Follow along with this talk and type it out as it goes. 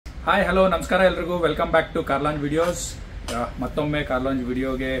Hi hello ನಮಸ್ಕಾರ ಎಲ್ರಿಗೂ welcome back to car launch videos. ಮತ್ತೊಮ್ಮೆ ಕಾರ್ ಲಾಂಚ್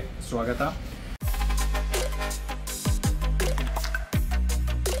ವಿಡಿಯೋಗೆ ಸ್ವಾಗತ.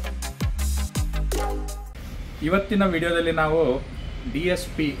 ಇವತ್ತಿನ ವಿಡಿಯೋದಲ್ಲಿ ನಾವು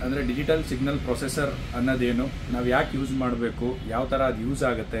DSP ಅಂದರೆ ಡಿಜಿಟಲ್ ಸಿಗ್ನಲ್ ಪ್ರೊಸೆಸರ್ ಅನ್ನೋದೇನು, ನಾವು ಯಾಕೆ ಯೂಸ್ ಮಾಡಬೇಕು, ಯಾವ ಥರ ಅದು ಯೂಸ್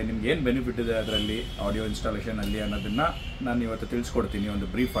ಆಗುತ್ತೆ, ನಿಮ್ಗೆ ಏನು ಬೆನಿಫಿಟ್ ಇದೆ ಅದರಲ್ಲಿ ಆಡಿಯೋ ಇನ್ಸ್ಟಾಲೇಷನಲ್ಲಿ ಅನ್ನೋದನ್ನು ನಾನು ಇವತ್ತು ತಿಳಿಸ್ಕೊಡ್ತೀನಿ ಒಂದು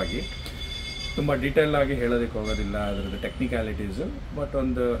ಬ್ರೀಫ್ ಆಗಿ. ತುಂಬ ಡೀಟೇಲ್ ಆಗಿ ಹೇಳೋದಕ್ಕೆ ಹೋಗೋದಿಲ್ಲ ಅದರದ್ದು ಟೆಕ್ನಿಕ್ಯಾಲಿಟೀಸು, ಬಟ್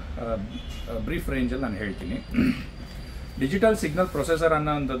ಒಂದು ಬ್ರೀಫ್ ರೇಂಜಲ್ಲಿ ನಾನು ಹೇಳ್ತೀನಿ. ಡಿಜಿಟಲ್ ಸಿಗ್ನಲ್ ಪ್ರೊಸೆಸರ್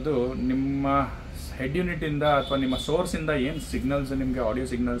ಅನ್ನೋವಂಥದ್ದು ನಿಮ್ಮ ಹೆಡ್ ಯೂನಿಟಿಂದ ಅಥವಾ ನಿಮ್ಮ ಸೋರ್ಸಿಂದ ಏನು ಸಿಗ್ನಲ್ಸ್ ನಿಮಗೆ ಆಡಿಯೋ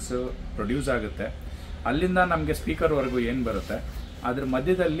ಸಿಗ್ನಲ್ಸ್ ಪ್ರೊಡ್ಯೂಸ್ ಆಗುತ್ತೆ, ಅಲ್ಲಿಂದ ನಮಗೆ ಸ್ಪೀಕರ್ವರೆಗೂ ಏನು ಬರುತ್ತೆ, ಅದ್ರ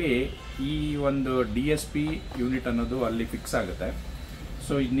ಮಧ್ಯದಲ್ಲಿ ಈ ಒಂದು DSP ಯೂನಿಟ್ ಅನ್ನೋದು ಅಲ್ಲಿ ಫಿಕ್ಸ್ ಆಗುತ್ತೆ.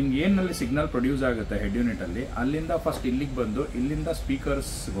 ಸೊ ನಿಮ್ಗೆ ಏನಲ್ಲಿ ಸಿಗ್ನಲ್ ಪ್ರೊಡ್ಯೂಸ್ ಆಗುತ್ತೆ ಹೆಡ್ ಯೂನಿಟಲ್ಲಿ, ಅಲ್ಲಿಂದ ಫಸ್ಟ್ ಇಲ್ಲಿಗೆ ಬಂದು ಇಲ್ಲಿಂದ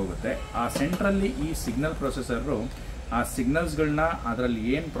ಸ್ಪೀಕರ್ಸ್ಗೆ ಹೋಗುತ್ತೆ. ಆ ಸೆಂಟ್ರಲ್ಲಿ ಈ ಸಿಗ್ನಲ್ ಪ್ರೊಸೆಸರು ಆ ಸಿಗ್ನಲ್ಸ್ಗಳನ್ನ ಅದರಲ್ಲಿ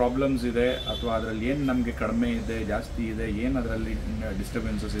ಏನು ಪ್ರಾಬ್ಲಮ್ಸ್ ಇದೆ ಅಥವಾ ಅದರಲ್ಲಿ ಏನು ನಮಗೆ ಕಡಿಮೆ ಇದೆ ಜಾಸ್ತಿ ಇದೆ, ಏನು ಅದರಲ್ಲಿ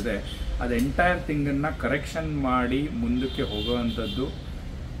ಡಿಸ್ಟರ್ಬೆನ್ಸಸ್ ಇದೆ, ಅದು ಎಂಟೈರ್ ಥಿಂಗನ್ನು ಕರೆಕ್ಷನ್ ಮಾಡಿ ಮುಂದಕ್ಕೆ ಹೋಗೋವಂಥದ್ದು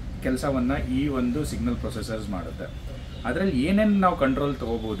ಕೆಲಸವನ್ನು ಈ ಒಂದು ಸಿಗ್ನಲ್ ಪ್ರೊಸೆಸರ್ಸ್ ಮಾಡುತ್ತೆ. ಅದರಲ್ಲಿ ಏನೇನು ನಾವು ಕಂಟ್ರೋಲ್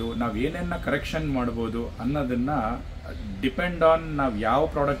ತೊಗೋಬೋದು, ನಾವು ಏನೇನ ಕರೆಕ್ಷನ್ ಮಾಡ್ಬೋದು ಅನ್ನೋದನ್ನು ಡಿಪೆಂಡ್ ಆನ್ ನಾವು ಯಾವ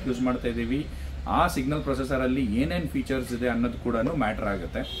ಪ್ರಾಡಕ್ಟ್ ಯೂಸ್ ಮಾಡ್ತಾ ಇದ್ದೀವಿ, ಆ ಸಿಗ್ನಲ್ ಪ್ರೊಸೆಸರಲ್ಲಿ ಏನೇನು ಫೀಚರ್ಸ್ ಇದೆ ಅನ್ನೋದು ಕೂಡ ಮ್ಯಾಟರ್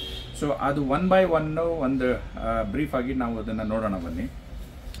ಆಗುತ್ತೆ. ಸೊ ಅದು ಒನ್ ಬೈ ಒಂದು ಬ್ರೀಫ್ ಆಗಿ ನಾವು ಅದನ್ನು ನೋಡೋಣ ಬನ್ನಿ.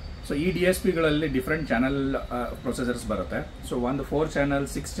 ಸೊ ಈ DSPಗಳಲ್ಲಿ ಡಿಫ್ರೆಂಟ್ ಚಾನಲ್ ಪ್ರೊಸೆಸರ್ಸ್ ಬರುತ್ತೆ. ಸೊ ಒಂದು 4 ಚಾನಲ್,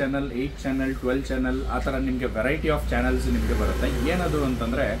 6 ಚಾನಲ್, 8 ಚಾನಲ್, 12 ಚಾನಲ್, ಆ ಥರ ನಿಮಗೆ ವೆರೈಟಿ ಆಫ್ ಚಾನಲ್ಸ್ ನಿಮಗೆ ಬರುತ್ತೆ. ಏನದು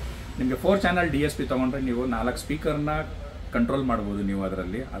ಅಂತಂದರೆ, ನಿಮಗೆ 4 ಚಾನಲ್ DSP ತೊಗೊಂಡ್ರೆ ನೀವು 4 ಸ್ಪೀಕರ್ನ ಕಂಟ್ರೋಲ್ ಮಾಡ್ಬೋದು. ನೀವು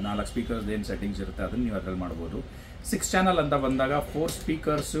ಅದರಲ್ಲಿ ಆ 4 ಸ್ಪೀಕರ್ಸ್ ಏನು ಸೆಟ್ಟಿಂಗ್ಸ್ ಇರುತ್ತೆ ಅದನ್ನು ನೀವು ಅದರಲ್ಲಿ ಮಾಡ್ಬೋದು. 6 ಚಾನಲ್ ಅಂತ ಬಂದಾಗ 4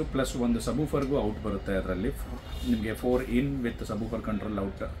 ಸ್ಪೀಕರ್ಸು ಪ್ಲಸ್ ಒಂದು ಸಬೂಫರ್ಗೂ ಔಟ್ ಬರುತ್ತೆ. ಅದರಲ್ಲಿ ನಿಮಗೆ 4 ಇನ್ ವಿತ್ ಸಬೂಫರ್ ಕಂಟ್ರೋಲ್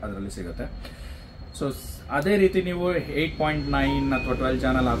ಔಟ್ ಅದರಲ್ಲಿ ಸಿಗುತ್ತೆ. ಸೊ ಅದೇ ರೀತಿ ನೀವು 8.9 ಅಥವಾ 12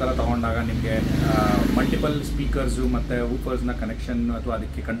 ಚಾನಲ್ ಆ ಥರ ತೊಗೊಂಡಾಗ ನಿಮಗೆ ಮಲ್ಟಿಪಲ್ ಸ್ಪೀಕರ್ಸು ಮತ್ತು ವೂಫರ್ಸ್ನ ಕನೆಕ್ಷನ್ ಅಥವಾ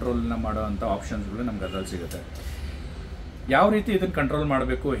ಅದಕ್ಕೆ ಕಂಟ್ರೋಲ್ನ ಮಾಡೋ ಅಂಥ ಆಪ್ಷನ್ಸ್ಗಳು ನಮ್ಗೆ ಅದರಲ್ಲಿ ಸಿಗುತ್ತೆ. ಯಾವ ರೀತಿ ಇದನ್ನು ಕಂಟ್ರೋಲ್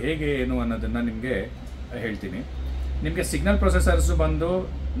ಮಾಡಬೇಕು, ಹೇಗೆ ಏನು ಅನ್ನೋದನ್ನು ನಿಮಗೆ ಹೇಳ್ತೀನಿ. ನಿಮಗೆ ಸಿಗ್ನಲ್ ಪ್ರೊಸೆಸರ್ಸು ಬಂದು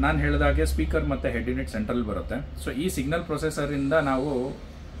ನಾನು ಹೇಳಿದಾಗೆ ಸ್ಪೀಕರ್ ಮತ್ತು ಹೆಡ್ ಯೂನಿಟ್ ಸೆಂಟ್ರಲ್ ಬರುತ್ತೆ. ಸೊ ಈ ಸಿಗ್ನಲ್ ಪ್ರೊಸೆಸರಿಂದ ನಾವು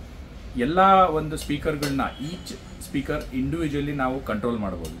ಎಲ್ಲ ಒಂದು ಸ್ಪೀಕರ್ಗಳನ್ನ ಈಚ್ ಸ್ಪೀಕರ್ ಇಂಡಿವಿಜುವಲಿ ನಾವು ಕಂಟ್ರೋಲ್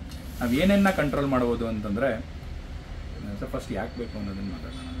ಮಾಡ್ಬೋದು. ನಾವು ಏನೇನ ಕಂಟ್ರೋಲ್ ಮಾಡ್ಬೋದು ಅಂತಂದರೆ, ಫಸ್ಟ್ ಯಾಕೆ ಬೇಕು ಅನ್ನೋದನ್ನು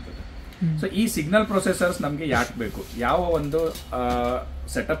ಮಾತಾಡೋಣ ಅನ್ಸುತ್ತೆ. ಸೊ ಈ ಸಿಗ್ನಲ್ ಪ್ರೊಸೆಸರ್ಸ್ ನಮಗೆ ಯಾಕೆ ಬೇಕು, ಯಾವ ಒಂದು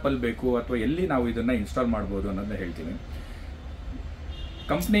ಸೆಟಪ್ಪಲ್ಲಿ ಬೇಕು ಅಥವಾ ಎಲ್ಲಿ ನಾವು ಇದನ್ನು ಇನ್ಸ್ಟಾಲ್ ಮಾಡ್ಬೋದು ಅನ್ನೋದನ್ನ ಹೇಳ್ತೀನಿ.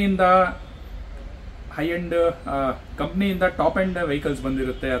 ಕಂಪ್ನಿಯಿಂದ ಕಂಪ್ನಿಯಿಂದ ಟಾಪ್ ಎಂಡ್ ವೆಹಿಕಲ್ಸ್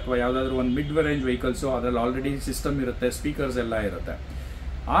ಬಂದಿರುತ್ತೆ ಅಥವಾ ಯಾವುದಾದ್ರೂ ಒಂದು ಮಿಡ್ ರೇಂಜ್ ವೆಹಿಕಲ್ಸು, ಅದರಲ್ಲಿ ಆಲ್ರೆಡಿ ಸಿಸ್ಟಮ್ ಇರುತ್ತೆ, ಸ್ಪೀಕರ್ಸ್ ಎಲ್ಲ ಇರುತ್ತೆ.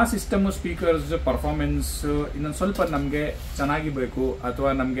 ಆ ಸಿಸ್ಟಮು ಸ್ಪೀಕರ್ಸ್ ಪರ್ಫಾರ್ಮೆನ್ಸ್ ಇನ್ನೊಂದು ಸ್ವಲ್ಪ ನಮಗೆ ಚೆನ್ನಾಗಿ ಬೇಕು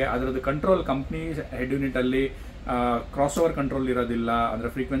ಅಥವಾ ನಮಗೆ ಅದರದ್ದು control company head ಯೂನಿಟಲ್ಲಿ cross over control ಇರೋದಿಲ್ಲ, ಅಂದರೆ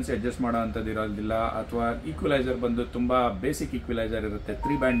ಫ್ರೀಕ್ವೆನ್ಸಿ ಅಡ್ಜಸ್ಟ್ ಮಾಡೋ ಅಂಥದ್ದು ಇರೋದಿಲ್ಲ, ಅಥವಾ ಈಕ್ವಲೈಸರ್ ಬಂದು ತುಂಬ ಬೇಸಿಕ್ ಈಕ್ವಲೈಸರ್ ಇರುತ್ತೆ,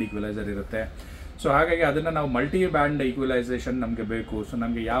 3 ಬ್ಯಾಂಡ್ ಈಕ್ವಲೈಸರ್ ಇರುತ್ತೆ. ಸೊ ಹಾಗಾಗಿ ಅದನ್ನು ನಾವು ಮಲ್ಟಿ ಬ್ಯಾಂಡ್ ಈಕ್ವಲೈಸೇಷನ್ ನಮಗೆ ಬೇಕು. ಸೊ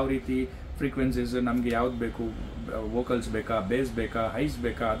ನಮಗೆ ಯಾವ ರೀತಿ ಫ್ರೀಕ್ವೆನ್ಸೀಸ್ ನಮಗೆ ಯಾವ್ದು ಬೇಕು, ವೋಕಲ್ಸ್ ಬೇಕಾ, ಬೇಸ್ ಬೇಕಾ, ಹೈಸ್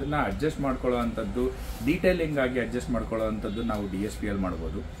ಬೇಕಾ, ಅದನ್ನು ಅಡ್ಜಸ್ಟ್ ಮಾಡ್ಕೊಳ್ಳೋ ಅಂಥದ್ದು, ಡೀಟೇಲಿಂಗ್ ಆಗಿ ಅಡ್ಜಸ್ಟ್ ಮಾಡ್ಕೊಳ್ಳೋ ಅಂಥದ್ದು ನಾವು DSPಯಲ್ಲಿ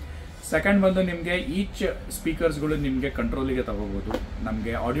ಮಾಡ್ಬೋದು. ಸೆಕೆಂಡ್ ಬಂದು ನಿಮಗೆ ಈಚ್ ಸ್ಪೀಕರ್ಸ್ಗಳು ನಿಮಗೆ ಕಂಟ್ರೋಲಿಗೆ ತಗೋಬೋದು.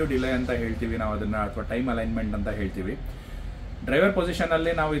 ನಮಗೆ ಆಡಿಯೋ ಡಿಲೇ ಅಂತ ಹೇಳ್ತೀವಿ ನಾವು ಅದನ್ನು, ಅಥವಾ ಟೈಮ್ ಅಲೈನ್ಮೆಂಟ್ ಅಂತ ಹೇಳ್ತೀವಿ. ಡ್ರೈವರ್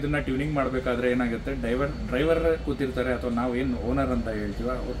ಪೊಸಿಷನಲ್ಲಿ ನಾವು ಇದನ್ನು ಟ್ಯೂನಿಂಗ್ ಮಾಡಬೇಕಾದ್ರೆ ಏನಾಗುತ್ತೆ, ಡ್ರೈವರ್ ಕೂತಿರ್ತಾರೆ ಅಥವಾ ನಾವು ಏನು ಓನರ್ ಅಂತ ಹೇಳ್ತೀವಿ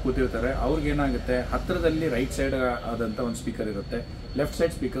ಅವ್ರು ಕೂತಿರ್ತಾರೆ. ಅವ್ರಿಗೇನಾಗುತ್ತೆ, ಹತ್ತಿರದಲ್ಲಿ ರೈಟ್ ಸೈಡ್ ಆದಂಥ ಒಂದು ಸ್ಪೀಕರ್ ಇರುತ್ತೆ, ಲೆಫ್ಟ್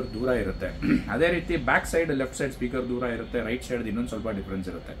ಸೈಡ್ ಸ್ಪೀಕರ್ ದೂರ ಇರುತ್ತೆ. ಅದೇ ರೀತಿ back side left side speaker ದೂರ ಇರುತ್ತೆ, ರೈಟ್ ಸೈಡ್ ಇನ್ನೊಂದು ಸ್ವಲ್ಪ ಡಿಫ್ರೆನ್ಸ್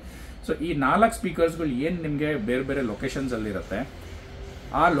ಇರುತ್ತೆ. ಸೊ ಈ 4 ಸ್ಪೀಕರ್ಸ್ಗಳು ಏನು ನಿಮಗೆ ಬೇರೆ ಬೇರೆ ಲೊಕೇಶನ್ಸಲ್ಲಿರುತ್ತೆ,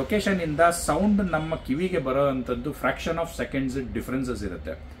 ಆ ಲೊಕೇಶನಿಂದ ಸೌಂಡ್ ನಮ್ಮ ಕಿವಿಗೆ ಬರೋ ಅಂಥದ್ದು ಫ್ರ್ಯಾಕ್ಷನ್ ಆಫ್ ಸೆಕೆಂಡ್ಸ್ ಡಿಫ್ರೆನ್ಸಸ್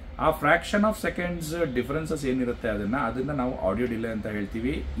ಇರುತ್ತೆ. ಆ ಫ್ರ್ಯಾಕ್ಷನ್ ಆಫ್ ಸೆಕೆಂಡ್ಸ್ ಡಿಫ್ರೆನ್ಸಸ್ ಏನಿರುತ್ತೆ ಅದನ್ನು ನಾವು ಆಡಿಯೋ ಡಿಲೇ ಅಂತ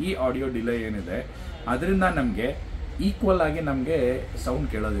ಹೇಳ್ತೀವಿ. ಈ ಆಡಿಯೋ ಡಿಲೇ ಏನಿದೆ ಅದರಿಂದ ನಮಗೆ ಈಕ್ವಲ್ ಆಗಿ ನಮಗೆ ಸೌಂಡ್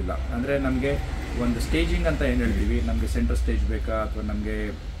ಕೇಳೋದಿಲ್ಲ. ಅಂದರೆ ನಮಗೆ ಒಂದು ಸ್ಟೇಜಿಂಗ್ ಅಂತ ಏನು ಹೇಳ್ತೀವಿ, ನಮಗೆ ಸೆಂಟರ್ ಸ್ಟೇಜ್ ಬೇಕಾ ಅಥವಾ ನಮಗೆ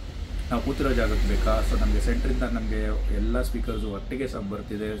ನಾವು ಕೂತಿರೋ ಜಾಗಕ್ಕೆ ಬೇಕಾ, ಸೊ ನಮಗೆ ಸೆಂಟ್ರಿಂದ ನಮಗೆ ಎಲ್ಲ ಸ್ಪೀಕರ್ಸು ಒಟ್ಟಿಗೆ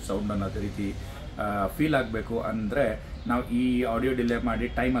ಬರ್ತಿದೆ ಸೌಂಡ್ ಅನ್ನೋದು ರೀತಿ ಫೀಲ್ ಆಗಬೇಕು ಅಂದರೆ ನಾವು ಈ ಆಡಿಯೋ ಡಿಲೇ ಮಾಡಿ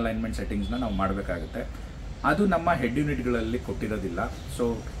ಟೈಮ್ ಅಲೈನ್ಮೆಂಟ್ ಸೆಟ್ಟಿಂಗ್ಸ್ನ ನಾವು ಮಾಡಬೇಕಾಗುತ್ತೆ. ಅದು ನಮ್ಮ ಹೆಡ್ ಯೂನಿಟ್ಗಳಲ್ಲಿ ಕೊಟ್ಟಿರೋದಿಲ್ಲ. ಸೊ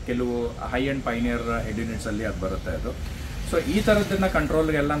ಕೆಲವು ಹೈ ಆ್ಯಂಡ್ ಪೈನಿಯರ್ ಹೆಡ್ ಯೂನಿಟ್ಸಲ್ಲಿ ಅದು ಬರುತ್ತೆ ಅದು. ಸೊ ಈ ಥರದ್ದನ್ನು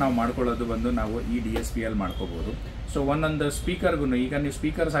ಕಂಟ್ರೋಲ್ಗೆಲ್ಲ ನಾವು ಮಾಡ್ಕೊಳ್ಳೋದು ಬಂದು ನಾವು ಈ DSPಯಲ್ಲಿ ಮಾಡ್ಕೋಬೋದು. ಸೊ ಒಂದೊಂದು ಸ್ಪೀಕರ್ಗೂ, ಈಗ ನೀವು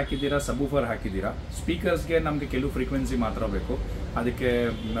ಸ್ಪೀಕರ್ಸ್ ಹಾಕಿದ್ದೀರಾ, ಸಬೂಫರ್ ಹಾಕಿದ್ದೀರಾ, ಸ್ಪೀಕರ್ಸ್ಗೆ ನಮಗೆ ಕೆಲವು ಫ್ರೀಕ್ವೆನ್ಸಿ ಮಾತ್ರ ಬೇಕು, ಅದಕ್ಕೆ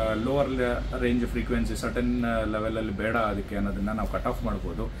ಲೋವರ್ ರೇಂಜ್ ಫ್ರೀಕ್ವೆನ್ಸಿ ಸರ್ಟನ್ ಲೆವೆಲಲ್ಲಿ ಬೇಡ ಅದಕ್ಕೆ ಅನ್ನೋದನ್ನು ನಾವು ಕಟ್ ಆಫ್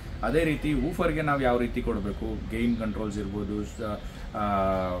ಮಾಡ್ಬೋದು. ಅದೇ ರೀತಿ ವೂಫರ್ಗೆ ನಾವು ಯಾವ ರೀತಿ ಕೊಡಬೇಕು, ಗೇನ್ ಕಂಟ್ರೋಲ್ಸ್ ಇರ್ಬೋದು,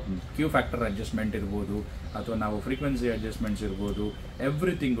 ಕ್ಯೂ ಫ್ಯಾಕ್ಟರ್ ಅಡ್ಜಸ್ಟ್ಮೆಂಟ್ ಇರ್ಬೋದು, ಅಥವಾ ನಾವು ಫ್ರೀಕ್ವೆನ್ಸಿ ಅಡ್ಜಸ್ಟ್ಮೆಂಟ್ಸ್ ಇರ್ಬೋದು,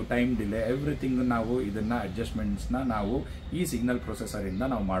 ಎವ್ರಿಥಿಂಗು, ಟೈಮ್ ಡಿಲೇ, ಎವ್ರಿಥಿಂಗು ನಾವು ಇದನ್ನು ಅಡ್ಜಸ್ಟ್ಮೆಂಟ್ಸ್ನ ನಾವು ಈ ಸಿಗ್ನಲ್ ಪ್ರೊಸೆಸರಿಂದ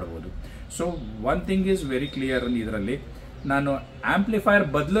ನಾವು ಮಾಡ್ಬೋದು. So one thing is very clear, ಇದರಲ್ಲಿ ನಾನು ಆಂಪ್ಲಿಫೈಯರ್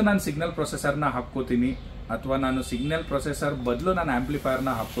ಬದಲು ನಾನು ಸಿಗ್ನಲ್ ಪ್ರೊಸೆಸರ್ನ ಹಾಕ್ಕೋತೀನಿ ಅಥವಾ ನಾನು ಸಿಗ್ನಲ್ ಪ್ರೊಸೆಸರ್ ಬದಲು ನಾನು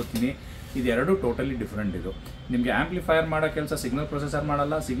ಆಂಪ್ಲಿಫೈಯರ್ನ ಹಾಕ್ಕೋತೀನಿ, ಇದೆರಡು ಟೋಟಲಿ ಡಿಫ್ರೆಂಟ್. ಇದು ನಿಮಗೆ ಆಂಪ್ಲಿಫೈಯರ್ ಮಾಡೋ ಕೆಲಸ ಸಿಗ್ನಲ್ ಪ್ರೊಸೆಸರ್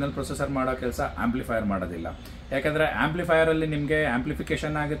ಮಾಡಲ್ಲ, ಸಿಗ್ನಲ್ ಪ್ರೊಸೆಸರ್ ಮಾಡೋ ಕೆಲಸ ಆಂಪ್ಲಿಫೈಯರ್ ಮಾಡೋದಿಲ್ಲ. ಯಾಕಂದರೆ ಆಂಪ್ಲಿಫೈಯರಲ್ಲಿ ನಿಮಗೆ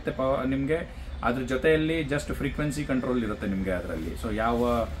ಆಂಪ್ಲಿಫಿಕೇಶನ್ ಆಗುತ್ತೆ, ನಿಮಗೆ ಅದ್ರ ಜೊತೆಯಲ್ಲಿ ಜಸ್ಟ್ ಫ್ರೀಕ್ವೆನ್ಸಿ ಕಂಟ್ರೋಲ್ ಇರುತ್ತೆ ನಿಮಗೆ ಅದರಲ್ಲಿ. ಸೊ ಯಾವ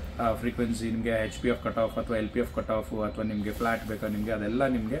ಫ್ರೀಕ್ವೆನ್ಸಿ ನಿಮಗೆ HPF ಕಟ್ ಆಫ್ ಅಥವಾ LPF ಕಟ್ ಆಫ್ ಅಥವಾ ನಿಮಗೆ ಫ್ಲಾಟ್ ಬೇಕಾ ನಿಮಗೆ ಅದೆಲ್ಲ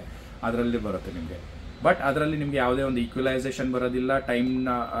ನಿಮಗೆ ಅದರಲ್ಲಿ ಬರುತ್ತೆ ನಿಮಗೆ. ಬಟ್ ಅದರಲ್ಲಿ ನಿಮಗೆ ಯಾವುದೇ ಒಂದು ಈಕ್ವಲೈಸೇಷನ್ ಬರೋದಿಲ್ಲ,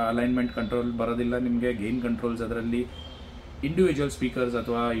 ಟೈಮ್ನ ಅಲೈನ್ಮೆಂಟ್ ಕಂಟ್ರೋಲ್ ಬರೋದಿಲ್ಲ, ನಿಮಗೆ ಗೇನ್ ಕಂಟ್ರೋಲ್ಸ್ ಅದರಲ್ಲಿ ಇಂಡಿವಿಜುವಲ್ ಸ್ಪೀಕರ್ಸ್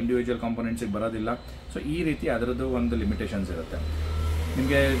ಅಥವಾ ಇಂಡಿವಿಜುವಲ್ ಕಾಂಪೊನೆಂಟ್ಸಿಗೆ ಬರೋದಿಲ್ಲ. ಸೊ ಈ ರೀತಿ ಅದರದ್ದು ಒಂದು ಲಿಮಿಟೇಷನ್ಸ್ ಇರುತ್ತೆ.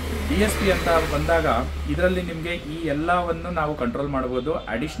 ನಿಮಗೆ DSP ಅಂತ ಬಂದಾಗ ಇದರಲ್ಲಿ ನಿಮಗೆ ಈ ಎಲ್ಲವನ್ನು ನಾವು ಕಂಟ್ರೋಲ್ ಮಾಡ್ಬೋದು.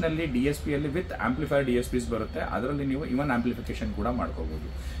 ಅಡಿಷ್ನಲಿ DSPಯಲ್ಲಿ ವಿತ್ ಆಂಪ್ಲಿಫೈರ್ DSPs ಬರುತ್ತೆ, ಅದರಲ್ಲಿ ನೀವು ಇವನ್ ಆಂಪ್ಲಿಫಿಕೇಶನ್ ಕೂಡ ಮಾಡ್ಕೋಬೋದು.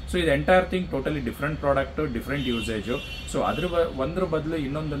 ಸೊ ಇದು entire thing totally different product, different usage. So ಒಂದ್ರ ಬದಲು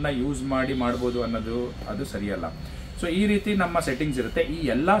ಇನ್ನೊಂದನ್ನು ಯೂಸ್ ಮಾಡ್ಬೋದು ಅನ್ನೋದು ಅದು ಸರಿಯಲ್ಲ. ಸೊ ಈ ರೀತಿ ನಮ್ಮ ಸೆಟ್ಟಿಂಗ್ಸ್ ಇರುತ್ತೆ. ಈ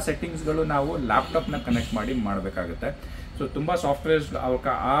ಎಲ್ಲ ಸೆಟ್ಟಿಂಗ್ಸ್ಗಳು ನಾವು ಲ್ಯಾಪ್ಟಾಪ್ನ ಕನೆಕ್ಟ್ ಮಾಡಿ ಮಾಡಬೇಕಾಗುತ್ತೆ. ಸೊ ತುಂಬ ಸಾಫ್ಟ್ವೇರ್ಸ್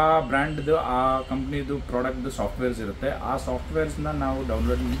ಆ ಬ್ರ್ಯಾಂಡ್ದು ಆ ಕಂಪ್ನಿದು ಪ್ರಾಡಕ್ಟ್ದು ಸಾಫ್ಟ್ವೇರ್ಸ್ ಇರುತ್ತೆ. ಆ ಸಾಫ್ಟ್ವೇರ್ಸ್ನ ನಾವು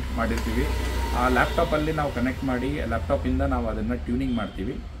ಡೌನ್ಲೋಡ್ ಮಾಡಿರ್ತೀವಿ, ಆ ಲ್ಯಾಪ್ಟಾಪಲ್ಲಿ ನಾವು ಕನೆಕ್ಟ್ ಮಾಡಿ ಲ್ಯಾಪ್ಟಾಪಿಂದ ನಾವು ಅದನ್ನು ಟ್ಯೂನಿಂಗ್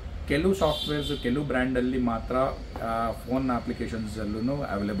ಮಾಡ್ತೀವಿ. ಕೆಲವು ಸಾಫ್ಟ್ವೇರ್ಸು ಕೆಲವು ಬ್ರ್ಯಾಂಡಲ್ಲಿ ಮಾತ್ರ ಫೋನ್ ಅಪ್ಲಿಕೇಶನ್ಸಲ್ಲೂ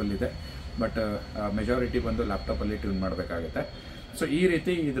ಅವೈಲೇಬಲ್ ಇದೆ, ಬಟ್ ಮೆಜಾರಿಟಿ ಬಂದು ಲ್ಯಾಪ್ಟಾಪಲ್ಲಿ ಟ್ಯೂನ್ ಮಾಡಬೇಕಾಗುತ್ತೆ. ಸೊ ಈ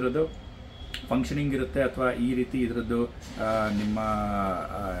ರೀತಿ ಇದರದ್ದು ಫಂಕ್ಷನಿಂಗ್ ಇರುತ್ತೆ, ಅಥವಾ ಈ ರೀತಿ ಇದರದ್ದು ನಿಮ್ಮ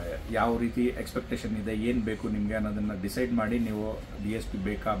ಯಾವ ರೀತಿ ಎಕ್ಸ್ಪೆಕ್ಟೇಷನ್ ಇದೆ, ಏನು ಬೇಕು ನಿಮಗೆ ಅನ್ನೋದನ್ನು ಡಿಸೈಡ್ ಮಾಡಿ ನೀವು DSP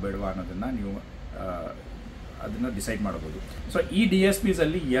ಬೇಕಾ ಬೇಡವಾ ಅನ್ನೋದನ್ನು ನೀವು ಅದನ್ನು ಡಿಸೈಡ್ ಮಾಡ್ಬೋದು. ಸೊ ಈ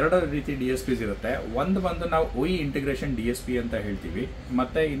DSPಸಲ್ಲಿ ಎರಡು ರೀತಿ DSPs ಇರುತ್ತೆ. ಒಂದು ಬಂದು ನಾವು OE ಇಂಟಿಗ್ರೇಷನ್ DSP ಅಂತ ಹೇಳ್ತೀವಿ,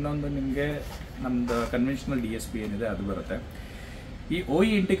 ಮತ್ತು ಇನ್ನೊಂದು ನಿಮಗೆ ನಮ್ಮದು ಕನ್ವೆನ್ಷನಲ್ DSP ಏನಿದೆ ಅದು ಬರುತ್ತೆ. ಈ OE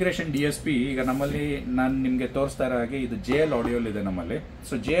ಇಂಟಿಗ್ರೇಷನ್ DSP ಈಗ ನಮ್ಮಲ್ಲಿ ನಾನು ನಿಮಗೆ ತೋರಿಸ್ತಾ ಇರೋ ಹಾಗೆ ಇದು JL ಆಡಿಯೋಲ್ ಇದೆ ನಮ್ಮಲ್ಲಿ.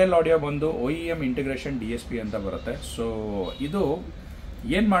 ಸೊ JL ಆಡಿಯೋ ಬಂದು OEM ಇಂಟಿಗ್ರೇಷನ್ DSP ಅಂತ ಬರುತ್ತೆ. ಸೊ ಇದು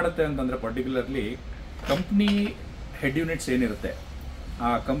ಏನು ಮಾಡುತ್ತೆ ಅಂತಂದರೆ ಪರ್ಟಿಕ್ಯುಲರ್ಲಿ ಕಂಪ್ನಿ ಹೆಡ್ ಯೂನಿಟ್ಸ್ ಏನಿರುತ್ತೆ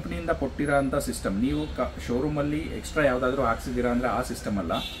ಆ ಕಂಪ್ನಿಯಿಂದ ಕೊಟ್ಟಿರೋ ಅಂಥ ಸಿಸ್ಟಮ್, ನೀವು ಶೋರೂಮಲ್ಲಿ ಎಕ್ಸ್ಟ್ರಾ ಯಾವುದಾದ್ರೂ ಹಾಕ್ಸಿದ್ದೀರಾ ಅಂದರೆ ಆ ಸಿಸ್ಟಮ್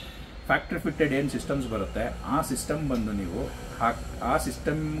ಅಲ್ಲ, ಫ್ಯಾಕ್ಟ್ರಿ ಫಿಟ್ಟೆಡ್ ಏನು ಸಿಸ್ಟಮ್ಸ್ ಬರುತ್ತೆ ಆ ಸಿಸ್ಟಮ್ ಬಂದು ನೀವು ಆ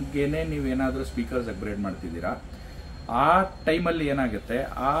ಸಿಸ್ಟಮ್ಗೇನೆ ನೀವು ಏನಾದರೂ ಸ್ಪೀಕರ್ಸ್ ಅಪ್ಗ್ರೇಡ್ ಮಾಡ್ತಿದ್ದೀರಾ, ಆ ಟೈಮಲ್ಲಿ ಏನಾಗುತ್ತೆ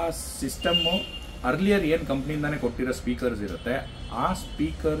ಆ ಸಿಸ್ಟಮ್ಮು ಅರ್ಲಿಯರ್ ಏನು ಕಂಪ್ನಿಯಿಂದಾನೇ ಕೊಟ್ಟಿರೋ ಸ್ಪೀಕರ್ಸ್ ಇರುತ್ತೆ ಆ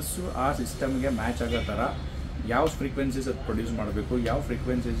ಸ್ಪೀಕರ್ಸು ಆ ಸಿಸ್ಟಮ್ಗೆ ಮ್ಯಾಚ್ ಆಗೋ ಥರ ಯಾವ ಫ್ರೀಕ್ವೆನ್ಸೀಸ್ ಅದು ಪ್ರೊಡ್ಯೂಸ್ ಮಾಡಬೇಕು, ಯಾವ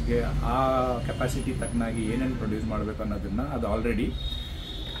ಫ್ರೀಕ್ವೆನ್ಸೀಸ್ಗೆ ಆ ಕೆಪಾಸಿಟಿ ತಕ್ಕನಾಗಿ ಏನೇನು ಪ್ರೊಡ್ಯೂಸ್ ಮಾಡಬೇಕು ಅನ್ನೋದನ್ನು ಅದು ಆಲ್ರೆಡಿ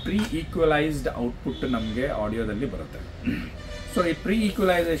ಪ್ರೀ ಈಕ್ವಲೈಸ್ಡ್ ಔಟ್ಪುಟ್ ನಮಗೆ ಆಡಿಯೋದಲ್ಲಿ ಬರುತ್ತೆ. ಸೊ ಈ ಪ್ರೀ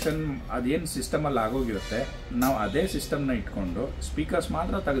ಈಕ್ವಲೈಸೇಷನ್ ಅದೇನು ಸಿಸ್ಟಮಲ್ಲಿ ಆಗೋಗಿರುತ್ತೆ, ನಾವು ಅದೇ ಸಿಸ್ಟಮ್ನ ಇಟ್ಕೊಂಡು ಸ್ಪೀಕರ್ಸ್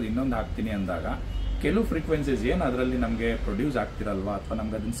ಮಾತ್ರ ತೆಗೆದು ಇನ್ನೊಂದು ಹಾಕ್ತೀನಿ ಅಂದಾಗ ಕೆಲವು ಫ್ರೀಕ್ವೆನ್ಸೀಸ್ ಏನು ಅದರಲ್ಲಿ ನಮಗೆ ಪ್ರೊಡ್ಯೂಸ್ ಆಗ್ತಿರಲ್ವ ಅಥವಾ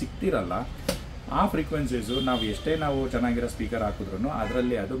ನಮ್ಗೆ ಅದನ್ನು ಸಿಗ್ತಿರಲ್ಲ, ಆ ಫ್ರೀಕ್ವೆನ್ಸೀಸು ನಾವು ಎಷ್ಟೇ ನಾವು ಚೆನ್ನಾಗಿರೋ ಸ್ಪೀಕರ್ ಹಾಕಿದ್ರೂ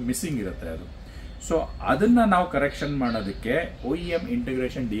ಅದರಲ್ಲಿ ಅದು ಮಿಸ್ಸಿಂಗ್ ಇರುತ್ತೆ ಅದು. ಸೊ ಅದನ್ನು ನಾವು ಕರೆಕ್ಷನ್ ಮಾಡೋದಕ್ಕೆ OEM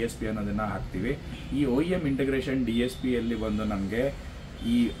ಇಂಟಿಗ್ರೇಷನ್ DSP ಅನ್ನೋದನ್ನು ಹಾಕ್ತೀವಿ. ಈ OEM ಇಂಟಿಗ್ರೇಷನ್ DSPಯಲ್ಲಿ ಬಂದು ನಮಗೆ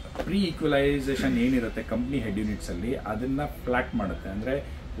ಈ ಪ್ರೀ ಈಕ್ವಲೈಸೇಷನ್ ಏನಿರುತ್ತೆ ಕಂಪ್ನಿ ಹೆಡ್ ಯೂನಿಟ್ಸಲ್ಲಿ ಅದನ್ನು ಫ್ಲ್ಯಾಟ್ ಮಾಡುತ್ತೆ. ಅಂದರೆ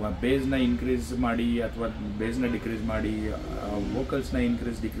ಬೇಸ್ನ ಇನ್ಕ್ರೀಸ್ ಮಾಡಿ ಅಥವಾ ಬೇಸ್ನ ಡಿಕ್ರೀಸ್ ಮಾಡಿ, ವೋಕಲ್ಸ್ನ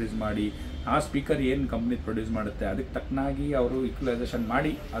ಡಿಕ್ರೀಸ್ ಮಾಡಿ, ಆ ಸ್ಪೀಕರ್ ಏನು ಕಂಪ್ನಿ ಪ್ರೊಡ್ಯೂಸ್ ಮಾಡುತ್ತೆ ಅದಕ್ಕೆ ತಕ್ಕನಾಗಿ ಅವರು ಈಕ್ವಲೈಸೇಷನ್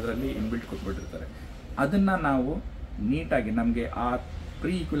ಮಾಡಿ ಅದರಲ್ಲಿ ಇನ್ಬಿಲ್ಟ್ ಕೊಟ್ಬಿಟ್ಟಿರ್ತಾರೆ. ಅದನ್ನು ನಾವು ನೀಟಾಗಿ ನಮಗೆ ಆ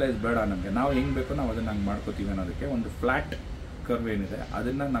ಪ್ರೀ ಈಕ್ವಲೈಸ್ ಬೇಡ, ನಮಗೆ ನಾವು ಹೆಂಗೆ ಬೇಕೋ ನಾವು ಅದನ್ನು ಹಂಗೆ ಮಾಡ್ಕೋತೀವಿ ಅನ್ನೋದಕ್ಕೆ ಒಂದು ಫ್ಲ್ಯಾಟ್ ಕರ್ವ್ ಏನಿದೆ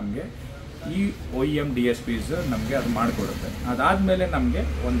ಅದನ್ನು ನಮಗೆ ಈ OEM DSPs ನಮಗೆ ಅದು ಮಾಡಿಕೊಡುತ್ತೆ. ಅದಾದಮೇಲೆ ನಮಗೆ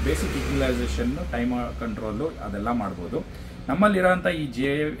ಒಂದು ಬೇಸಿಕ್ ಈಕ್ವಲೈಸೇಷನ್, ಟೈಮ್ ಕಂಟ್ರೋಲು ಅದೆಲ್ಲ ಮಾಡ್ಬೋದು. ನಮ್ಮಲ್ಲಿರೋಂಥ ಈ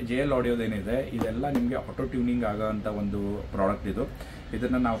JL ಆಡಿಯೋದೇನಿದೆ ಇದೆಲ್ಲ ನಿಮಗೆ ಆಟೋ ಟ್ಯೂನಿಂಗ್ ಆಗೋವಂಥ ಒಂದು ಪ್ರಾಡಕ್ಟ್ ಇದು.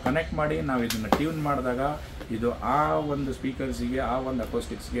 ಇದನ್ನು ನಾವು ಕನೆಕ್ಟ್ ಮಾಡಿ ನಾವು ಇದನ್ನು ಟ್ಯೂನ್ ಮಾಡಿದಾಗ ಇದು ಆ ಒಂದು ಸ್ಪೀಕರ್ಸಿಗೆ ಆ ಒಂದು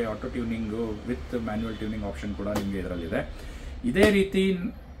ಅಕೋಸ್ಟಿಕ್ಸ್ಗೆ auto ಟ್ಯೂನಿಂಗು with manual tuning option ಕೂಡ ನಿಮಗೆ ಇದರಲ್ಲಿದೆ. ಇದೇ ರೀತಿ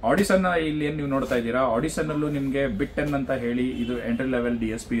ಆಡಿಸನ್ ಇಲ್ಲಿ ಏನು ನೀವು ನೋಡ್ತಾ ಇದ್ದೀರಾ, ಆಡಿಸನ್ನಲ್ಲೂ ನಿಮಗೆ ಬಿಟ್ 10 ಅಂತ ಹೇಳಿ ಇದು ಎಂಟ್ರಿ ಲೆವೆಲ್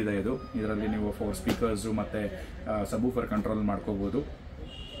DSP ಇದೆ. ಇದರಲ್ಲಿ ನೀವು 4 ಸ್ಪೀಕರ್ಸು ಮತ್ತು ಸಬೂಫರ್ ಕಂಟ್ರೋಲ್ ಮಾಡ್ಕೋಬೋದು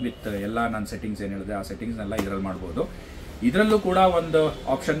ವಿತ್ ಎಲ್ಲ ನನ್ನ ಸೆಟ್ಟಿಂಗ್ಸ್ ಏನು ಹೇಳಿದೆ ಆ ಸೆಟ್ಟಿಂಗ್ಸ್ನೆಲ್ಲ ಇದರಲ್ಲಿ ಮಾಡ್ಬೋದು. ಇದರಲ್ಲೂ ಕೂಡ ಒಂದು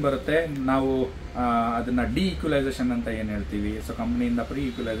ಆಪ್ಷನ್ ಬರುತ್ತೆ, ನಾವು ಅದನ್ನು ಡಿ ಈಕ್ವಲೈಸೇಷನ್ ಅಂತ ಏನು ಹೇಳ್ತೀವಿ. ಸೊ ಕಂಪ್ನಿಯಿಂದ ಪ್ರೀ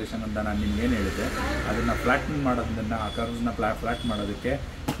ಈಕ್ವಲೈಸೇಷನ್ ಅಂತ ನಾನು ನಿಮ್ಗೆ ಏನು ಹೇಳಿದೆ ಅದನ್ನು ಫ್ಲ್ಯಾಟನ್ ಮಾಡೋದನ್ನು, ಆ ಕರ್ವ್ಸ್ನ ಫ್ಲ್ಯಾಟ್ ಮಾಡೋದಕ್ಕೆ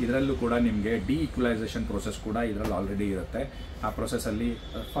ಇದರಲ್ಲೂ ಕೂಡ ನಿಮಗೆ ಡಿ ಈಕ್ವಲೈಸೇಷನ್ ಪ್ರೋಸೆಸ್ ಕೂಡ ಇದರಲ್ಲಿ ಆಲ್ರೆಡಿ ಇರುತ್ತೆ. ಆ ಪ್ರೋಸೆಸ್ಸಲ್ಲಿ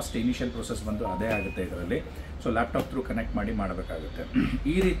ಫಸ್ಟ್ ಇನಿಷಿಯಲ್ ಪ್ರೋಸೆಸ್ ಬಂದು ಅದೇ ಆಗುತ್ತೆ ಇದರಲ್ಲಿ. ಸೊ ಲ್ಯಾಪ್ಟಾಪ್ ಥ್ರೂ ಕನೆಕ್ಟ್ ಮಾಡಿ ಮಾಡಬೇಕಾಗುತ್ತೆ.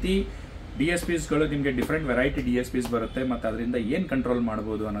 ಈ ರೀತಿ DSPsಗಳು ನಿಮಗೆ ಡಿಫ್ರೆಂಟ್ ವೆರೈಟಿ DSPs ಬರುತ್ತೆ ಮತ್ತು ಅದರಿಂದ ಏನು ಕಂಟ್ರೋಲ್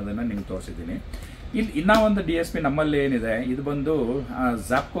ಮಾಡ್ಬೋದು ಅನ್ನೋದನ್ನು ನಿಮ್ಗೆ ತೋರಿಸಿದ್ದೀನಿ. ಇಲ್ಲಿ ಇನ್ನೂ ಒಂದು DSP ನಮ್ಮಲ್ಲಿ ಏನಿದೆ, ಇದು ಬಂದು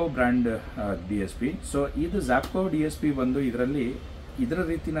ಝಾಪ್ಕೋ ಬ್ರ್ಯಾಂಡ್ DSP. ಸೊ ಇದು ಝಾಪ್ಕೋ DSP ಬಂದು ಇದರ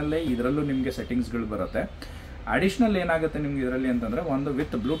ರೀತಿಯಲ್ಲೇ ಇದರಲ್ಲೂ ನಿಮಗೆ ಸೆಟ್ಟಿಂಗ್ಸ್ಗಳು ಬರುತ್ತೆ. ಅಡಿಷ್ನಲ್ ಏನಾಗುತ್ತೆ ನಿಮ್ಗೆ ಇದರಲ್ಲಿ ಅಂತಂದರೆ ಒಂದು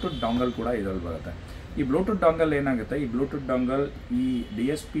ವಿತ್ ಬ್ಲೂಟೂತ್ ಡಾಂಗಲ್ ಕೂಡ ಇದರಲ್ಲಿ ಬರುತ್ತೆ. ಈ ಬ್ಲೂಟೂತ್ ಡಾಂಗಲ್ ಏನಾಗುತ್ತೆ, ಈ ಬ್ಲೂಟೂತ್ ಡಾಂಗಲ್ ಈ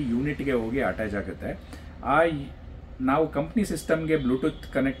DSP ಯೂನಿಟ್ಗೆ ಹೋಗಿ ಅಟ್ಯಾಚ್ ಆಗುತ್ತೆ. ನಾವು ಕಂಪ್ನಿ ಸಿಸ್ಟಮ್ಗೆ ಬ್ಲೂಟೂತ್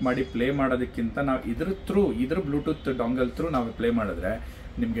ಕನೆಕ್ಟ್ ಮಾಡಿ ಪ್ಲೇ ಮಾಡೋದಕ್ಕಿಂತ ನಾವು ಇದ್ರ ಬ್ಲೂಟೂತ್ ಡಾಂಗಲ್ ಥ್ರೂ ನಾವು ಪ್ಲೇ ಮಾಡಿದ್ರೆ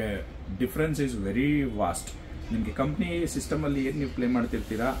ನಿಮಗೆ ಡಿಫ್ರೆನ್ಸ್ ಈಸ್ ವೆರಿ ವಾಸ್ಟ್. ನಿಮಗೆ ಕಂಪ್ನಿ ಸಿಸ್ಟಮಲ್ಲಿ ಏನು ನೀವು ಪ್ಲೇ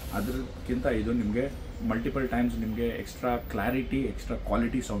ಮಾಡ್ತಿರ್ತೀರಾ ಅದಕ್ಕಿಂತ ಇದು ನಿಮಗೆ ಮಲ್ಟಿಪಲ್ ಟೈಮ್ಸ್ ನಿಮಗೆ extra clarity, extra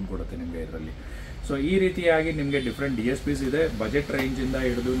quality sound ಕೊಡುತ್ತೆ ನಿಮಗೆ ಇದರಲ್ಲಿ. ಸೊ ಈ ರೀತಿಯಾಗಿ ನಿಮಗೆ ಡಿಫ್ರೆಂಟ್ DSPs ಇದೆ. ಬಜೆಟ್ ರೇಂಜಿಂದ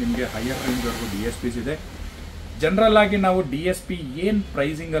ಹಿಡಿದು ನಿಮಗೆ ಹೈಯರ್ ರೇಂಜ್ವರೆಗೂ DSPs ಇದೆ. ಜನರಲ್ ಆಗಿ ನಾವು DSP ಏನು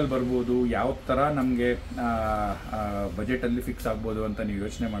ಪ್ರೈಸಿಂಗಲ್ಲಿ ಬರ್ಬೋದು, ಯಾವ ಥರ ನಮಗೆ ಬಜೆಟಲ್ಲಿ ಫಿಕ್ಸ್ ಆಗ್ಬೋದು ಅಂತ ನೀವು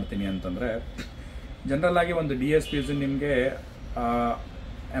ಯೋಚನೆ ಮಾಡ್ತೀನಿ ಅಂತಂದರೆ, ಜನರಲ್ ಆಗಿ ಒಂದು DSPs ನಿಮಗೆ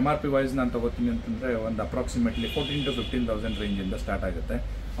MRP ವೈಸ್ ನಾನು ತೊಗೋತೀನಿ ಅಂತಂದರೆ ಒಂದು ಅಪ್ರಾಕ್ಸಿಮೇಟ್ಲಿ 14,000 to 15,000 ರೇಂಜಿಂದ ಸ್ಟಾರ್ಟ್ ಆಗುತ್ತೆ.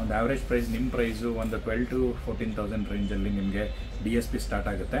 ಒಂದು ಆವ್ರೇಜ್ ಪ್ರೈಸ್ ನಿಮ್ಮ ಪ್ರೈಸು ಒಂದು 12,000 to 14,000 ರೇಂಜಲ್ಲಿ ನಿಮಗೆ DSP ಸ್ಟಾರ್ಟ್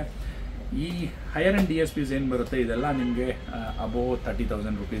ಆಗುತ್ತೆ. ಈ ಹೈಯರ್ ಆ್ಯಂಡ್ DSPs ಏನು ಬರುತ್ತೆ ಇದೆಲ್ಲ ನಿಮಗೆ ಅಬೋವ್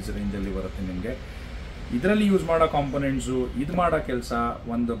 30,000 ರುಪೀಸ್ ರೇಂಜಲ್ಲಿ ಬರುತ್ತೆ ನಿಮಗೆ. ಇದರಲ್ಲಿ ಯೂಸ್ ಮಾಡೋ ಕಾಂಪೊನೆಂಟ್ಸು, ಇದು ಮಾಡೋ ಕೆಲಸ,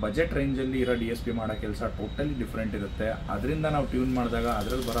 ಒಂದು ಬಜೆಟ್ ರೇಂಜಲ್ಲಿ ಇರೋ DSP ಮಾಡೋ ಕೆಲಸ ಟೋಟಲಿ ಡಿಫ್ರೆಂಟ್ ಇರುತ್ತೆ. ಅದರಿಂದ ನಾವು ಟ್ಯೂನ್ ಮಾಡಿದಾಗ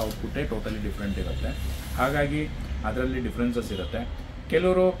ಅದರಲ್ಲಿ ಬರೋ ಔಟ್ಪುಟ್ಟೇ ಟೋಟಲಿ ಡಿಫ್ರೆಂಟ್ ಇರುತ್ತೆ. ಹಾಗಾಗಿ ಅದರಲ್ಲಿ ಡಿಫ್ರೆನ್ಸಸ್ ಇರುತ್ತೆ.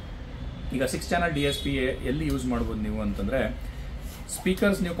 ಕೆಲವರು ಈಗ 6 ಚಾನಲ್ DSP ಎಲ್ಲಿ ಯೂಸ್ ಮಾಡ್ಬೋದು ನೀವು ಅಂತಂದರೆ,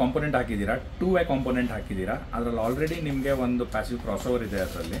 ಸ್ಪೀಕರ್ಸ್ ನೀವು ಕಾಂಪೊನೆಂಟ್ ಹಾಕಿದ್ದೀರಾ, 2-way ಕಾಂಪೊನೆಂಟ್ ಹಾಕಿದ್ದೀರಾ, ಅದರಲ್ಲಿ ಆಲ್ರೆಡಿ ನಿಮಗೆ ಒಂದು ಪ್ಯಾಸಿವ್ ಕ್ರಾಸ್ಓವರ್ ಇದೆ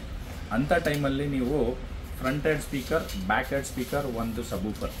ಅದರಲ್ಲಿ. ಅಂಥ ಟೈಮಲ್ಲಿ ನೀವು front head speaker, back head speaker, ಒಂದು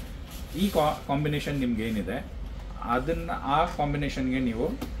ಸಬೂಫರ್, ಈ ಕಾಂಬಿನೇಷನ್ ನಿಮ್ಗೆ ಏನಿದೆ ಆ ಕಾಂಬಿನೇಷನ್ಗೆ ನೀವು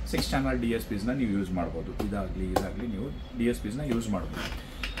 6 ಚಾನಲ್ DSPsನ ನೀವು ಯೂಸ್ ಮಾಡ್ಬೋದು. ಇದಾಗಲಿ ನೀವು DSPsನ ಯೂಸ್ ಮಾಡ್ಬೋದು.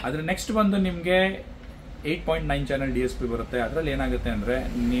 ಆದರೆ ನೆಕ್ಸ್ಟ್ ಬಂದು ನಿಮಗೆ 8.9 ಚಾನಲ್ DSP ಬರುತ್ತೆ. ಅದರಲ್ಲಿ ಏನಾಗುತ್ತೆ ಅಂದರೆ,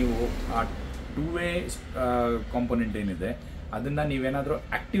 ನೀವು ಆ 2-way ಕಾಂಪೊನೆಂಟ್ ಏನಿದೆ ಅದನ್ನು ನೀವೇನಾದರೂ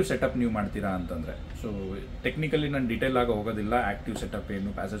ಆ್ಯಕ್ಟಿವ್ ಸೆಟಪ್ ನೀವು ಮಾಡ್ತೀರಾ ಅಂತಂದರೆ, ಸೊ ಟೆಕ್ನಿಕಲಿ ನಾನು ಡೀಟೇಲ್ ಆಗಿ ಹೋಗೋದಿಲ್ಲ ಆ್ಯಕ್ಟಿವ್ ಸೆಟಪ್ ಏನು,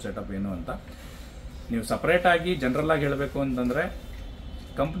 ಪ್ಯಾಸಿವ್ ಸೆಟಪ್ ಏನು ಅಂತ. ನೀವು ಸಪ್ರೇಟಾಗಿ ಜನರಲ್ಲಾಗಿ ಹೇಳಬೇಕು ಅಂತಂದರೆ,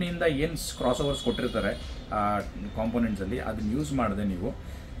 ಕಂಪ್ನಿಯಿಂದ ಏನು ಕ್ರಾಸ್ ಓವರ್ಸ್ ಕೊಟ್ಟಿರ್ತಾರೆ ಆ ಕಾಂಪೊನೆಂಟ್ಸಲ್ಲಿ ಅದನ್ನ ಯೂಸ್ ಮಾಡಿದೆ ನೀವು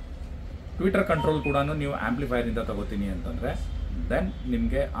ಟ್ವಿಟರ್ ಕಂಟ್ರೋಲ್ ಕೂಡ ನೀವು ಆ್ಯಂಪ್ಲಿಫೈರಿಂದ ತಗೋತೀನಿ ಅಂತಂದರೆ, ದೆನ್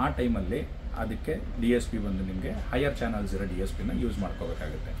ನಿಮಗೆ ಆ ಟೈಮಲ್ಲಿ ಅದಕ್ಕೆ DSP ಬಂದು ನಿಮಗೆ ಹೈಯರ್ ಚಾನಲ್ಸ್ ಇರೋ DSPನ ಯೂಸ್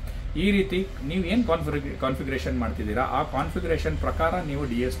ಮಾಡ್ಕೋಬೇಕಾಗುತ್ತೆ. ಈ ರೀತಿ ನೀವು ಏನು ಕಾನ್ಫಿಗರೇಷನ್ ಮಾಡ್ತಿದ್ದೀರಾ ಆ ಕಾನ್ಫಿಗರೇಷನ್ ಪ್ರಕಾರ ನೀವು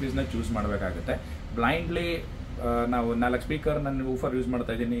DSPsನ ಚೂಸ್ ಮಾಡಬೇಕಾಗುತ್ತೆ. ಬ್ಲೈಂಡ್ಲಿ ನಾವು 4 ಸ್ಪೀಕರ್ ನಾನು ಊಫರ್ ಯೂಸ್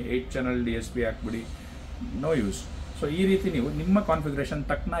ಮಾಡ್ತಾ ಇದ್ದೀನಿ, 8 ಚಾನಲ್ DSP ಹಾಕ್ಬಿಡಿ, ನೋ ಯೂಸ್. ಸೊ ಈ ರೀತಿ ನೀವು ನಿಮ್ಮ ಕಾನ್ಫಿಗರೇಷನ್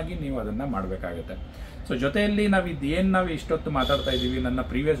ತಕ್ಕನಾಗಿ ನೀವು ಅದನ್ನು ಮಾಡಬೇಕಾಗುತ್ತೆ. ಸೊ ಜೊತೆಯಲ್ಲಿ ನಾವು ಇಷ್ಟೊತ್ತು ಮಾತಾಡ್ತಾ ಇದ್ದೀವಿ, ನನ್ನ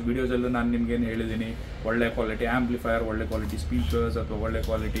ಪ್ರೀವಿಯಸ್ ವೀಡಿಯೋಸಲ್ಲೂ ನಾನು ನಿಮ್ಗೇನು ಹೇಳಿದ್ದೀನಿ, ಒಳ್ಳೆ ಕ್ವಾಲಿಟಿ ಆ್ಯಂಪ್ಲಿಫೈಯರ್, ಒಳ್ಳೆ ಕ್ವಾಲಿಟಿ ಸ್ಪೀಕರ್ಸ್ ಅಥವಾ ಒಳ್ಳೆ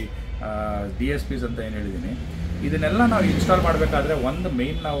ಕ್ವಾಲಿಟಿ DSPs ಅಂತ ಏನು ಹೇಳಿದ್ದೀನಿ. ಇದನ್ನೆಲ್ಲ ನಾವು ಇನ್ಸ್ಟಾಲ್ ಮಾಡಬೇಕಾದ್ರೆ ಒಂದು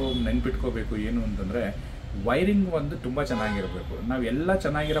ಮೇನ್ ನಾವು ನೆನ್ಪಿಟ್ಕೋಬೇಕು ಏನು ಅಂತಂದರೆ, ವೈರಿಂಗ್ ಒಂದು ತುಂಬ ಚೆನ್ನಾಗಿರಬೇಕು. ನಾವು ಎಲ್ಲ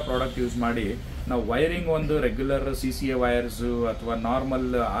ಚೆನ್ನಾಗಿರೋ ಪ್ರಾಡಕ್ಟ್ ಯೂಸ್ ಮಾಡಿ ನಾವು ವೈರಿಂಗ್ ಒಂದು ರೆಗ್ಯುಲರ್ CCA ವೈರ್ಸು ಅಥವಾ ನಾರ್ಮಲ್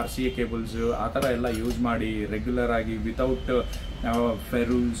RCA ಕೇಬಲ್ಸು ಆ ಥರ ಎಲ್ಲ ಯೂಸ್ ಮಾಡಿ ರೆಗ್ಯುಲರ್ ಆಗಿ ವಿತೌಟ್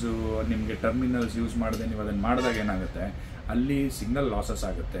ಫೆರೂಲ್ಸು ನಿಮಗೆ ಟರ್ಮಿನಲ್ಸ್ ಯೂಸ್ ಮಾಡದೆ ನೀವು ಅದನ್ನು ಮಾಡಿದಾಗ ಏನಾಗುತ್ತೆ, ಅಲ್ಲಿ ಸಿಗ್ನಲ್ ಲಾಸಸ್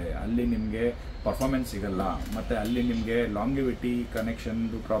ಆಗುತ್ತೆ, ಅಲ್ಲಿ ನಿಮಗೆ ಪರ್ಫಾರ್ಮೆನ್ಸ್ ಸಿಗಲ್ಲ, ಮತ್ತು ಅಲ್ಲಿ ನಿಮಗೆ ಲಾಂಗಿವಿಟಿ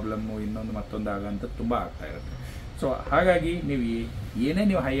ಕನೆಕ್ಷನ್ದು ಪ್ರಾಬ್ಲಮ್ಮು ಇನ್ನೊಂದು ಮತ್ತೊಂದು ಆಗೋಂಥದ್ದು ತುಂಬ ಆಗ್ತಾ ಇರುತ್ತೆ. ಸೊ ಹಾಗಾಗಿ ನೀವು ಏನೇ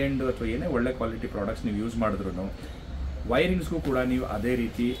ನೀವು ಹೈ ಎಂಡ್ ಅಥವಾ ಏನೇ ಒಳ್ಳೆ ಕ್ವಾಲಿಟಿ ಪ್ರಾಡಕ್ಟ್ಸ್ ನೀವು ಯೂಸ್ ಮಾಡಿದ್ರು ವೈರಿಂಗ್ಸ್ಗೂ ಕೂಡ ನೀವು ಅದೇ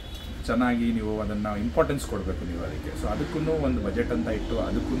ರೀತಿ ಚೆನ್ನಾಗಿ ನೀವು ಅದನ್ನು ಇಂಪಾರ್ಟೆನ್ಸ್ ಕೊಡಬೇಕು ನೀವು ಅದಕ್ಕೆ. ಸೊ ಅದಕ್ಕೂ ಒಂದು ಬಜೆಟ್ ಅಂತ ಇಟ್ಟು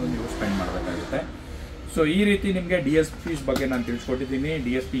ಅದಕ್ಕೂ ನೀವು ಸ್ಪೆಂಡ್ ಮಾಡಬೇಕಾಗುತ್ತೆ. ಸೊ ಈ ರೀತಿ ನಿಮಗೆ DSPs ಬಗ್ಗೆ ನಾನು ತಿಳಿಸ್ಕೊಟ್ಟಿದ್ದೀನಿ.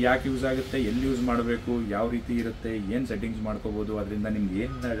 DSP ಯಾಕೆ ಯೂಸ್ ಆಗುತ್ತೆ, ಎಲ್ಲಿ ಯೂಸ್ ಮಾಡಬೇಕು, ಯಾವ ರೀತಿ ಇರುತ್ತೆ, ಏನು ಸೆಟ್ಟಿಂಗ್ಸ್ ಮಾಡ್ಕೋಬೋದು, ಅದರಿಂದ ನಿಮ್ಗೆ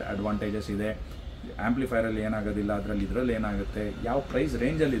ಏನು ಅಡ್ವಾಂಟೇಜಸ್ ಇದೆ, ಆ್ಯಂಪ್ಲಿಫೈರಲ್ಲಿ ಏನಾಗೋದಿಲ್ಲ, ಇದರಲ್ಲಿ ಏನಾಗುತ್ತೆ, ಯಾವ ಪ್ರೈಸ್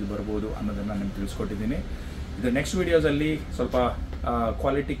ರೇಂಜಲ್ಲಿ ಇದು ಬರ್ಬೋದು ಅನ್ನೋದನ್ನು ನಿಮ್ಗೆ ತಿಳಿಸ್ಕೊಟ್ಟಿದ್ದೀನಿ. ಇದು ನೆಕ್ಸ್ಟ್ ವೀಡಿಯೋಸಲ್ಲಿ ಸ್ವಲ್ಪ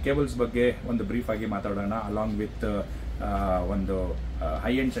ಕ್ವಾಲಿಟಿ ಕೇಬಲ್ಸ್ ಬಗ್ಗೆ ಒಂದು ಬ್ರೀಫ್ ಆಗಿ ಮಾತಾಡೋಣ, ಅಲಾಂಗ್ ವಿತ್ ಒಂದು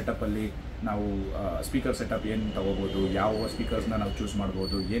ಹೈ ಎಂಡ್ ಸೆಟಪ್ಪಲ್ಲಿ ನಾವು ಸ್ಪೀಕರ್ ಸೆಟಪ್ ಏನು ತೊಗೋಬೋದು, ಯಾವ ಸ್ಪೀಕರ್ಸ್ನ ನಾವು ಚೂಸ್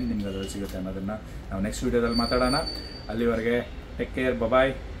ಮಾಡ್ಬೋದು, ಏನು ನಿಮ್ಗೆ ಅದರಲ್ಲಿ ಸಿಗುತ್ತೆ ಅನ್ನೋದನ್ನು ನಾವು ನೆಕ್ಸ್ಟ್ ವೀಡಿಯೋದಲ್ಲಿ ಮಾತಾಡೋಣ. ಅಲ್ಲಿವರೆಗೆ take care,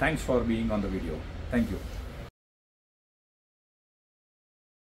 bye, thanks for being on the video. Thank you.